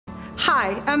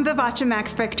Hi, I'm Vivace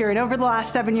Maxvictor, and over the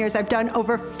last 7 years, I've done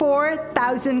over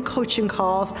 4,000 coaching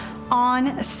calls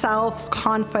on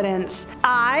self-confidence.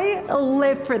 I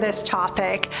live for this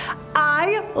topic.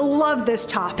 I love this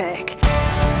topic.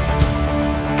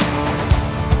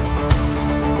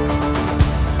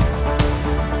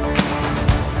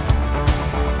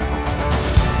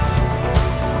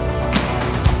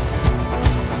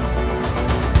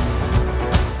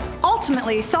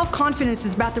 Ultimately, self-confidence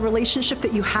is about the relationship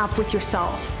that you have with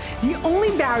yourself. The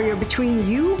only barrier between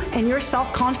you and your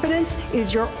self-confidence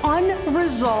is your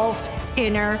unresolved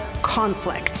inner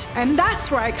conflict. And that's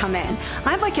where I come in.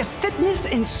 I'm like a fitness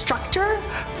instructor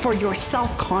for your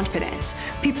self-confidence.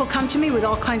 People come to me with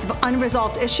all kinds of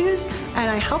unresolved issues, and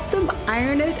I help them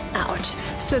iron it out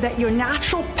so that your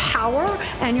natural power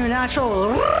and your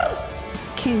natural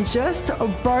can just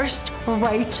burst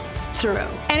right through.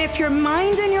 And if your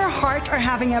mind and your heart are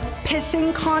having a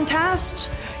pissing contest,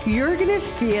 you're gonna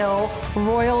feel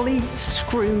royally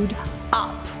screwed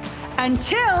up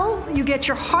until you get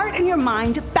your heart and your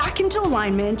mind back into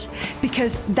alignment,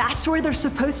 because that's where they're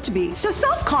supposed to be. So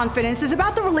self-confidence is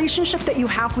about the relationship that you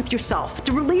have with yourself,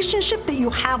 the relationship that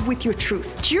you have with your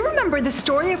truth. Do you remember the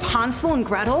story of Hansel and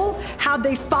Gretel? How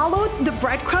they followed the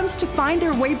breadcrumbs to find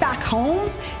their way back home?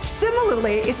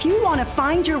 Similarly, if you want to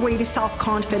find your way to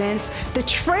self-confidence, the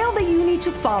trail that you need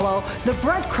to follow, the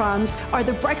breadcrumbs, are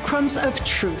the breadcrumbs of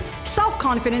truth.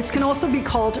 Self-confidence can also be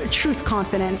called truth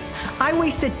confidence. I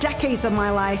wasted decades of my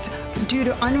life due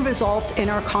to unresolved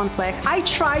inner conflict. I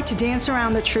tried to dance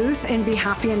around the truth and be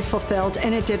happy and fulfilled,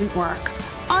 and it didn't work.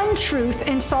 Untruth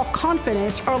and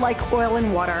self-confidence are like oil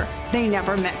and water. They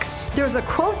never mix. There's a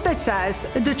quote that says,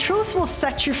 "The truth will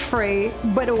set you free,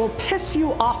 but it will piss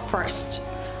you off first."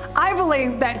 I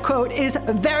believe that quote is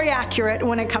very accurate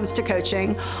when it comes to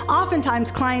coaching. Oftentimes,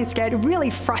 clients get really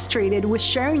frustrated with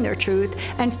sharing their truth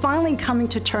and finally coming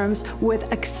to terms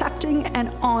with accepting and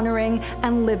honoring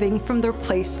and living from their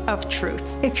place of truth.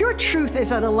 If your truth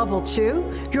is at a level 2,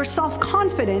 your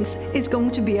self-confidence is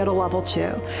going to be at a level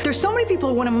 2. There's so many people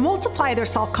who want to multiply their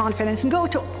self-confidence and go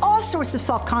to all sorts of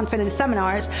self-confidence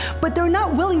seminars, but they're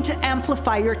not willing to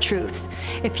amplify your truth.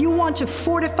 If you want to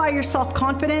fortify your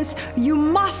self-confidence, you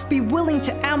must be willing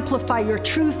to amplify your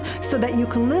truth so that you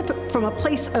can live from a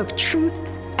place of truth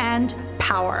and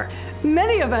power.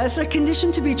 Many of us are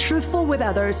conditioned to be truthful with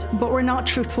others, but we're not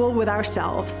truthful with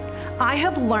ourselves. I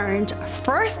have learned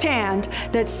firsthand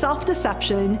that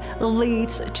self-deception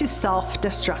leads to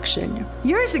self-destruction.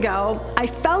 Years ago, I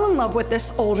fell in love with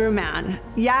this older man.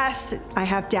 Yes, I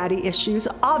have daddy issues.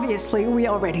 Obviously, we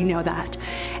already know that.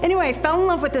 Anyway, I fell in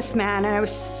love with this man, and I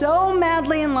was so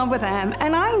madly in love with him.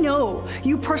 And I know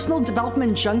you personal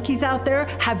development junkies out there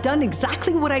have done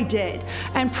exactly what I did.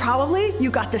 And probably you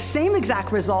got the same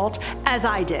exact result as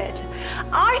I did.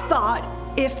 I thought,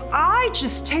 if I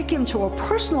just take him to a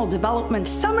personal development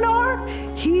seminar,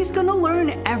 he's gonna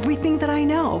learn everything that I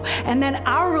know, and then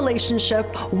our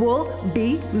relationship will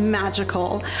be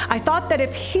magical. I thought that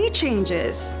if he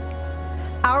changes,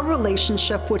 our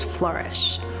relationship would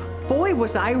flourish. Boy,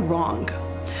 was I wrong.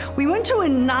 We went to a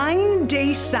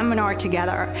 9-day seminar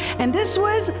together, and this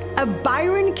was a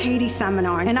Byron Katie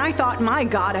seminar, and I thought, my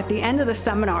God, at the end of the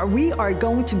seminar, we are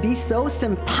going to be so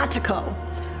simpatico.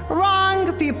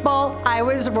 Wrong, people. I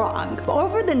was wrong.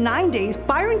 Over the 9 days,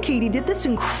 Byron Katie did this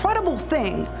incredible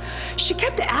thing. She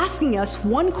kept asking us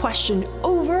one question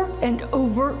over and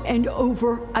over and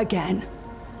over again.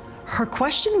 Her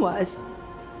question was,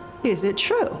 is it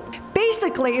true?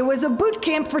 Basically, it was a boot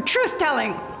camp for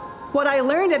truth-telling. What I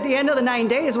learned at the end of the 9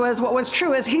 days was what was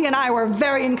true is he and I were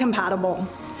very incompatible.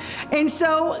 And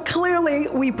so clearly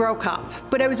we broke up,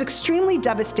 but I was extremely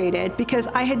devastated because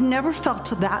I had never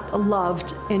felt that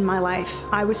loved in my life.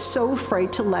 I was so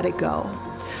afraid to let it go.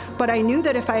 But I knew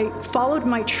that if I followed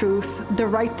my truth, the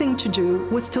right thing to do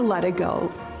was to let it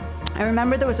go. I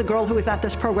remember there was a girl who was at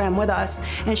this program with us,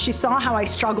 and she saw how I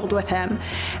struggled with him.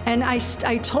 And I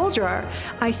told her,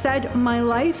 I said, my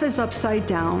life is upside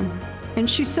down. And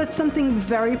she said something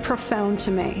very profound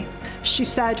to me. She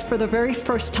said, for the very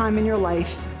first time in your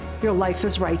life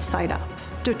is right side up.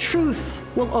 The truth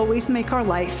will always make our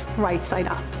life right side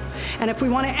up. And if we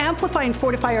want to amplify and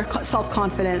fortify our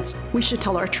self-confidence, we should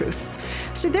tell our truth.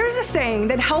 So there's a saying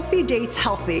that healthy dates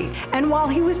healthy. And while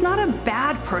he was not a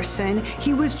bad person,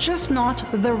 he was just not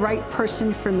the right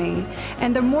person for me.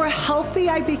 And the more healthy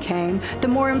I became, the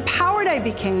more empowered I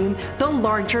became, the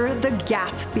larger the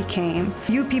gap became.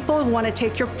 You people who want to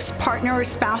take your partner or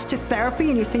spouse to therapy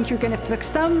and you think you're going to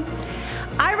fix them,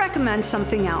 I recommend recommend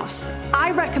something else.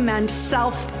 I recommend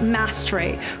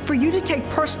self-mastery, for you to take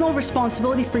personal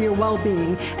responsibility for your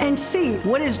well-being and see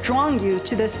what is drawing you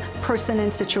to this person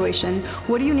and situation.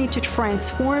 What do you need to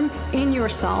transform in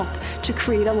yourself to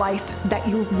create a life that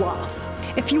you love?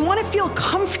 If you want to feel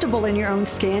comfortable in your own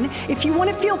skin, if you want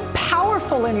to feel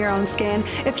powerful in your own skin,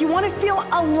 if you want to feel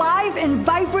alive and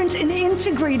vibrant and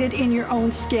integrated in your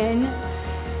own skin,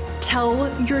 tell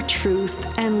your truth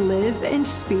and live and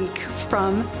speak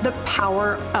from the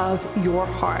power of your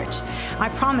heart. I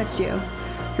promise you,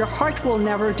 your heart will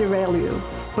never derail you,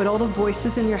 but all the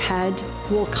voices in your head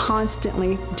will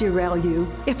constantly derail you.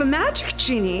 If a magic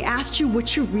genie asked you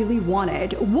what you really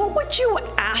wanted, what would you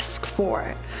ask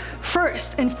for?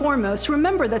 First and foremost,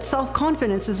 remember that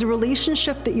self-confidence is a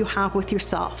relationship that you have with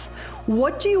yourself.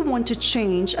 What do you want to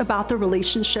change about the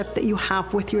relationship that you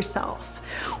have with yourself?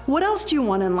 What else do you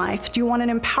want in life? Do you want an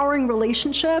empowering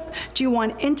relationship? Do you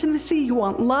want intimacy? You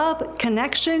want love,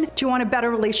 connection? Do you want a better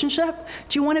relationship?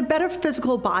 Do you want a better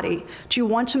physical body? Do you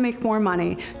want to make more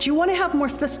money? Do you want to have more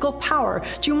physical power?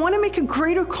 Do you want to make a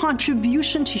greater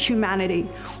contribution to humanity?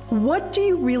 What do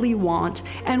you really want,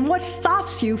 and what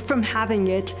stops you from having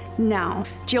it now?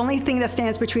 The only thing that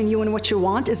stands between you and what you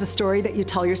want is a story that you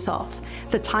tell yourself.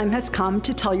 The time has come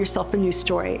to tell yourself a new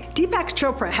story. Deepak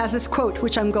Chopra has this quote,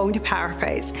 which I'm going to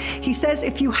paraphrase. He says,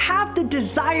 if you have the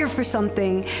desire for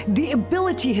something, the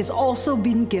ability has also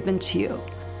been given to you.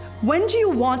 When do you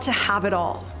want to have it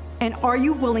all? And are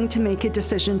you willing to make a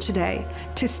decision today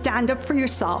to stand up for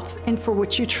yourself and for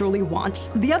what you truly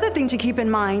want? The other thing to keep in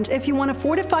mind, if you want to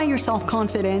fortify your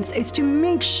self-confidence, is to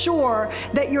make sure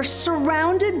that you're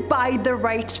surrounded by the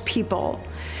right people.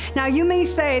 Now, you may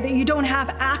say that you don't have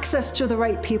access to the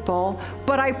right people,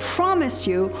 but I promise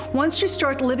you, once you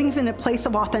start living in a place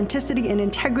of authenticity and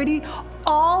integrity,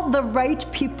 all the right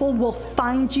people will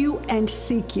find you and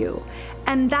seek you.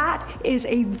 And that is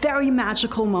a very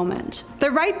magical moment.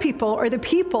 The right people are the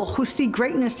people who see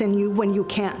greatness in you when you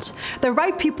can't. The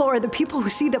right people are the people who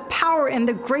see the power and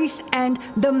the grace and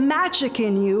the magic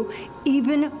in you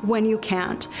even when you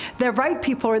can't. The right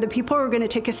people are the people who are going to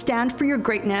take a stand for your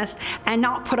greatness and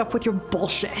not put up with your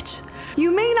bullshit. You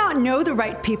may not know the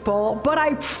right people, but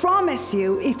I promise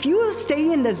you, if you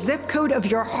stay in the zip code of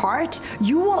your heart,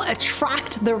 you will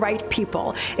attract the right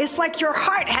people. It's like your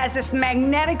heart has this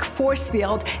magnetic force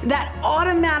field that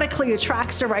automatically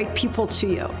attracts the right people to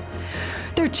you.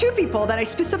 There are two people that I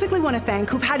specifically want to thank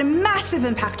who've had a massive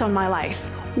impact on my life.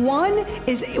 One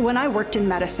is when I worked in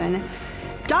medicine.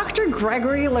 Dr.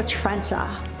 Gregory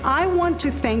LaTrenta, I want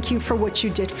to thank you for what you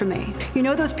did for me. You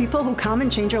know those people who come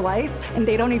and change your life and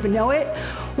they don't even know it?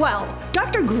 Well,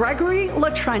 Dr. Gregory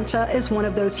LaTrenta is one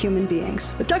of those human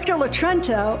beings. Dr.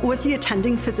 LaTrenta was the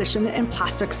attending physician in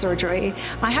plastic surgery.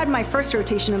 I had my first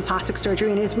rotation in plastic surgery,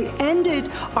 and as we ended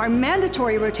our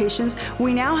mandatory rotations,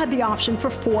 we now had the option for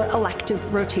 4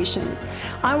 elective rotations.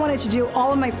 I wanted to do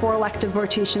all of my 4 elective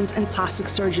rotations in plastic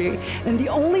surgery, and the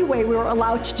only way we were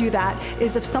allowed to do that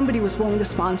is if somebody was willing to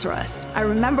sponsor us. I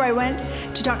remember I went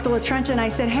to Dr. LaTrenta and I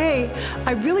said, hey,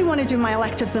 I really want to do my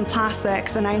electives in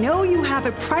plastics, and I know you have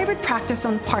a private practice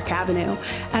on Park Avenue,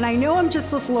 and I know I'm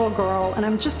just this little girl, and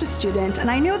I'm just a student, and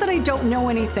I know that I don't know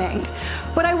anything,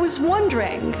 but I was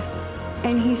wondering.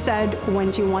 And he said,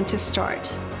 when do you want to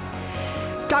start?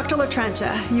 Dr.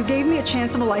 LaTrenta, you gave me a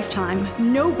chance of a lifetime.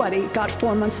 Nobody got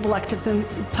 4 months of electives in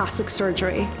plastic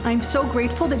surgery. I'm so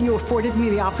grateful that you afforded me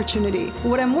the opportunity.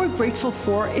 What I'm more grateful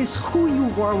for is who you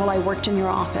were while I worked in your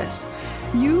office.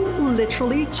 You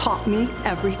literally taught me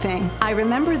everything. I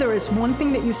remember there was one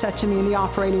thing that you said to me in the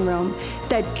operating room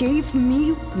that gave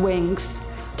me wings.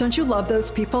 Don't you love those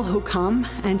people who come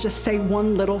and just say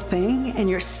one little thing and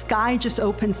your sky just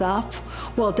opens up?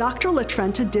 Well, Dr.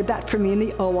 LaTrenta did that for me in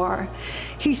the OR.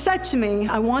 He said to me,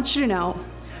 I want you to know,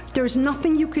 there's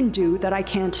nothing you can do that I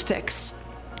can't fix.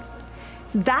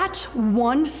 That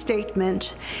one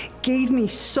statement gave me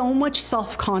so much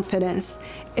self-confidence.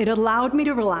 It allowed me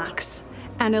to relax,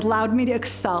 and it allowed me to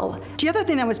excel. The other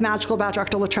thing that was magical about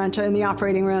Dr. LaTrenta in the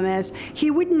operating room is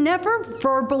he would never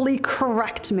verbally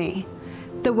correct me.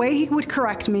 The way he would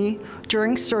correct me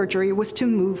during surgery was to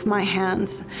move my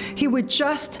hands. He would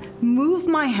just move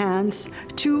my hands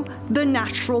to the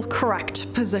natural,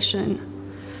 correct position.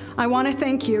 I want to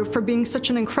thank you for being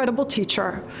such an incredible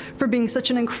teacher, for being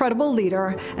such an incredible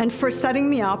leader, and for setting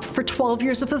me up for 12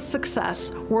 years of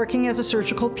success working as a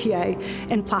surgical PA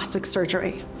in plastic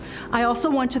surgery. I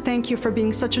also want to thank you for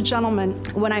being such a gentleman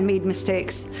when I made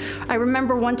mistakes. I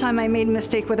remember one time I made a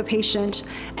mistake with a patient,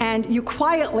 and you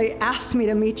quietly asked me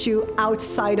to meet you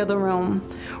outside of the room,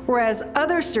 whereas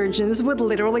other surgeons would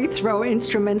literally throw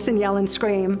instruments and yell and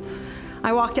scream.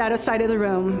 I walked outside of the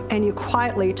room and you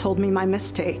quietly told me my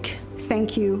mistake.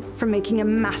 Thank you for making a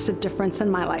massive difference in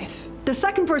my life. The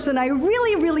second person I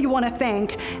really want to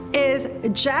thank is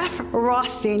Jeff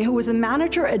Rothstein, who was the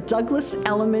manager at Douglas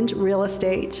Elliman Real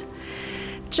Estate.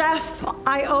 Jeff,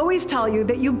 I always tell you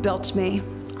that you built me.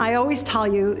 I always tell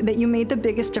you that you made the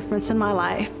biggest difference in my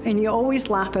life, and you always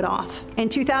laugh it off. In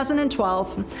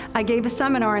 2012, I gave a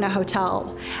seminar in a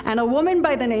hotel, and a woman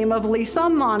by the name of Lisa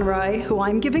Monroy, who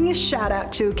I'm giving a shout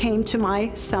out to, came to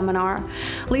my seminar.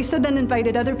 Lisa then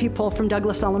invited other people from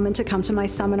Douglas Elliman to come to my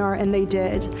seminar, and they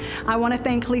did. I want to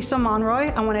thank Lisa Monroy,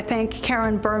 I want to thank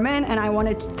Karen Berman, and I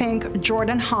want to thank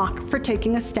Jordan Hawk for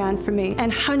taking a stand for me,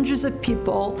 and hundreds of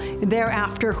people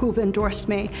thereafter who've endorsed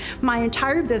me. My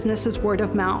entire business is word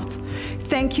of mouth.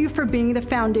 Thank you for being the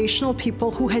foundational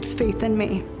people who had faith in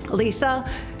me.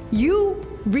 Lisa, you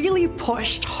really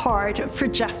pushed hard for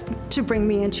Jeff to bring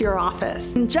me into your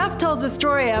office. And Jeff tells a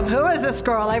story of, who is this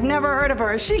girl? I've never heard of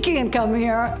her. She can't come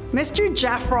here. Mr.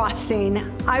 Jeff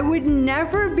Rothstein, I would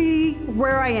never be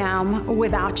where I am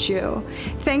without you.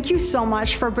 Thank you so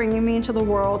much for bringing me into the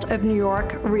world of New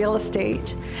York real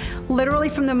estate. Literally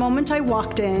from the moment I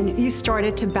walked in, you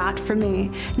started to bat for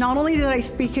me. Not only did I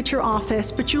speak at your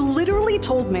office, but you literally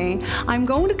told me, I'm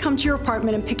going to come to your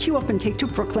apartment and pick you up and take to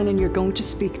Brooklyn, and you're going to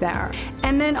speak there.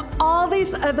 And then all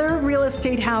these other real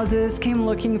estate houses came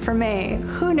looking for me.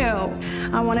 Who knew?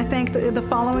 I want to thank the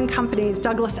following companies: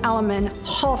 Douglas Elliman,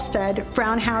 Halstead,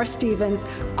 Brown Harris Stevens,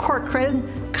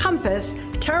 Corcoran, Compass,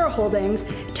 Terra Holdings,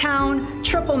 Town,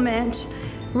 Triple Mint,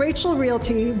 Rachel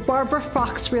Realty, Barbara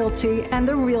Fox Realty, and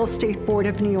the Real Estate Board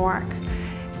of New York.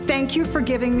 Thank you for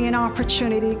giving me an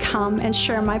opportunity to come and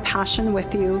share my passion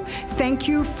with you. Thank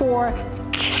you for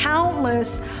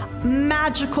countless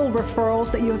magical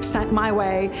referrals that you have sent my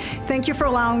way. Thank you for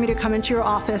allowing me to come into your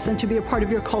office and to be a part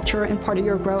of your culture and part of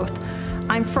your growth.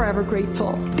 I'm forever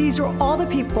grateful. These are all the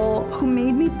people who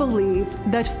made me believe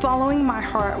that following my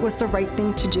heart was the right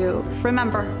thing to do.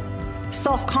 Remember,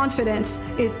 self-confidence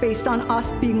is based on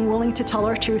us being willing to tell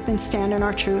our truth and stand in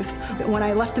our truth. When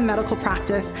I left the medical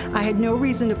practice, I had no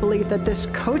reason to believe that this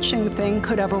coaching thing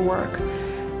could ever work.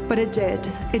 But it did.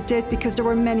 It did, because there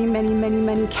were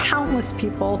many countless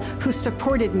people who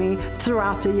supported me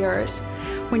throughout the years.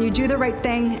 When you do the right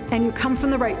thing and you come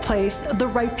from the right place, the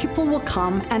right people will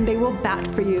come and they will bat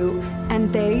for you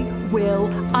and they will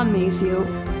amaze you.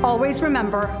 Always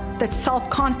remember that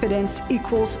self-confidence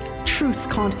equals truth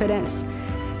confidence.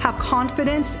 Have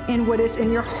confidence in what is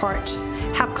in your heart.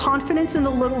 Have confidence in the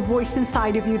little voice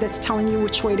inside of you that's telling you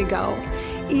which way to go.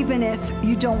 Even if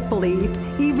you don't believe,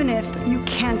 even if you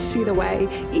can't see the way,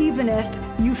 even if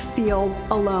you feel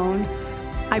alone.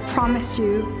 I promise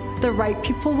you, the right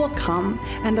people will come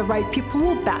and the right people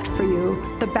will bat for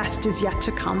you. The best is yet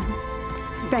to come.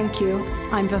 Thank you.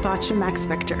 I'm Vivace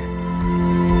Maxvictor.